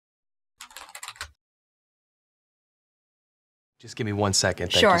Just give me 1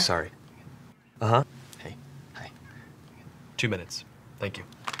 second. Thank Sure. you. Sorry. Uh-huh. Hey. Hi. 2 minutes. Thank you.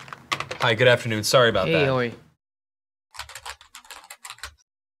 Hi, good afternoon. Sorry about that. Oi.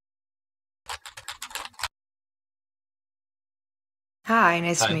 Hi,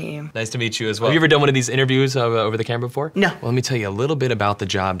 nice Hi. to meet you. Nice to meet you as well. Have you ever done one of these interviews over the camera before? No. Well, let me tell you a little bit about the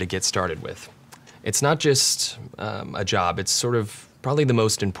job to get started with. It's not just a job, it's sort of probably the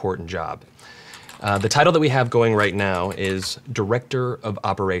most important job. The title that we have going right now is Director of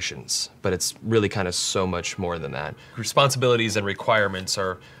Operations, but it's really kind of so much more than that. Responsibilities and requirements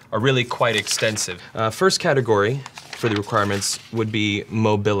are really quite extensive. First category for the requirements would be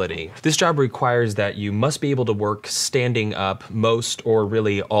mobility. This job requires that you must be able to work standing up most or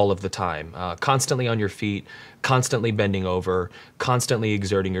really all of the time, constantly on your feet, constantly bending over, constantly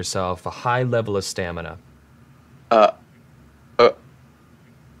exerting yourself, a high level of stamina.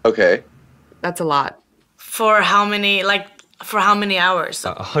 Okay. That's a lot. For how many hours?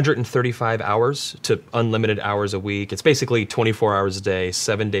 135 hours to unlimited hours a week. It's basically 24 hours a day,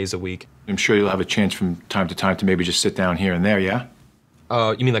 7 days a week. I'm sure you'll have a chance from time to time to maybe just sit down here and there, yeah?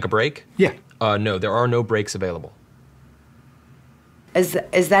 You mean like a break? Yeah. No, there are no breaks available. Is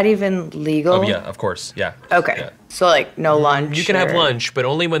that even legal? Oh, yeah, of course, yeah. Okay. Yeah. So like no lunch. You can have or- lunch, but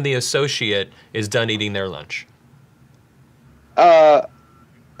only when the associate is done eating their lunch.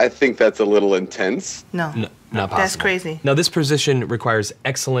 I think that's a little intense. No. No, not possible. That's crazy. Now, this position requires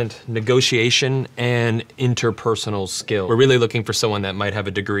excellent negotiation and interpersonal skill. We're really looking for someone that might have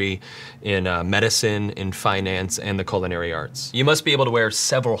a degree in medicine, in finance, and the culinary arts. You must be able to wear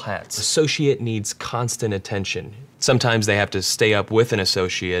several hats. Associate needs constant attention. Sometimes they have to stay up with an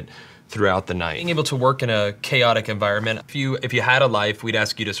associate throughout the night. Being able to work in a chaotic environment, if you had a life, we'd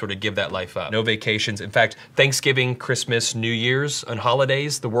ask you to sort of give that life up. No vacations. In fact, Thanksgiving, Christmas, New Year's, and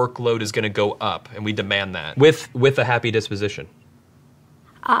holidays, the workload is gonna go up, and we demand that, with a happy disposition.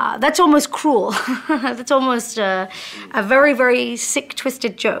 That's almost cruel. That's almost a very, very sick,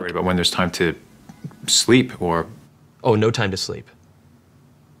 twisted joke. Worried about when there's time to sleep or... Oh, no time to sleep.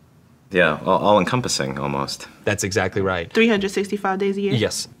 Yeah, all-encompassing almost. That's exactly right. 365 days a year?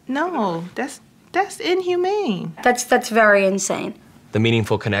 Yes. No, that's inhumane. That's very insane. The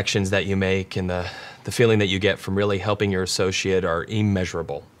meaningful connections that you make and the feeling that you get from really helping your associate are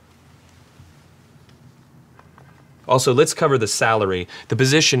immeasurable. Also, let's cover the salary. The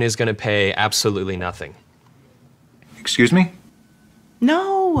position is gonna pay absolutely nothing. Excuse me?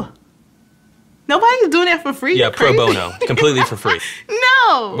 No. Nobody's doing that for free. Yeah, You're pro crazy. bono, completely for free.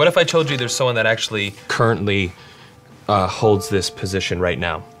 No. What if I told you there's someone that actually currently holds this position right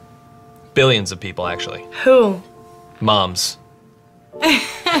now? Billions of people, actually. Who? Moms.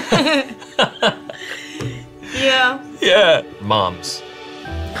 Yeah. Yeah. Moms.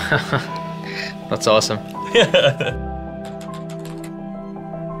 That's awesome.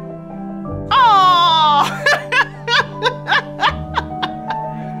 Oh.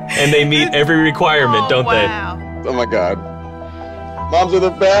 And they meet every requirement, don't wow. Oh my God. Moms are the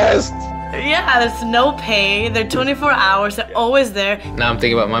best. Yeah, there's no pay. They're 24 hours. They're always there. Now I'm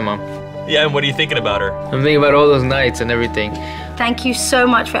thinking about my mom. they? Yeah, and what are you thinking about her? I'm thinking about all those nights and everything. Thank you so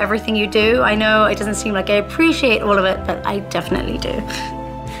much for everything you do. I know it doesn't seem like I appreciate all of it, but I definitely do.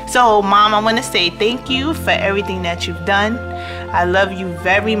 So, Mom, I want to say thank you for everything that you've done. I love you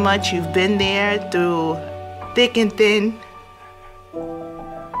very much. You've been there through thick and thin.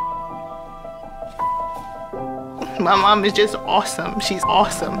 My mom is just awesome. She's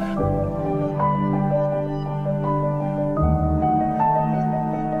awesome.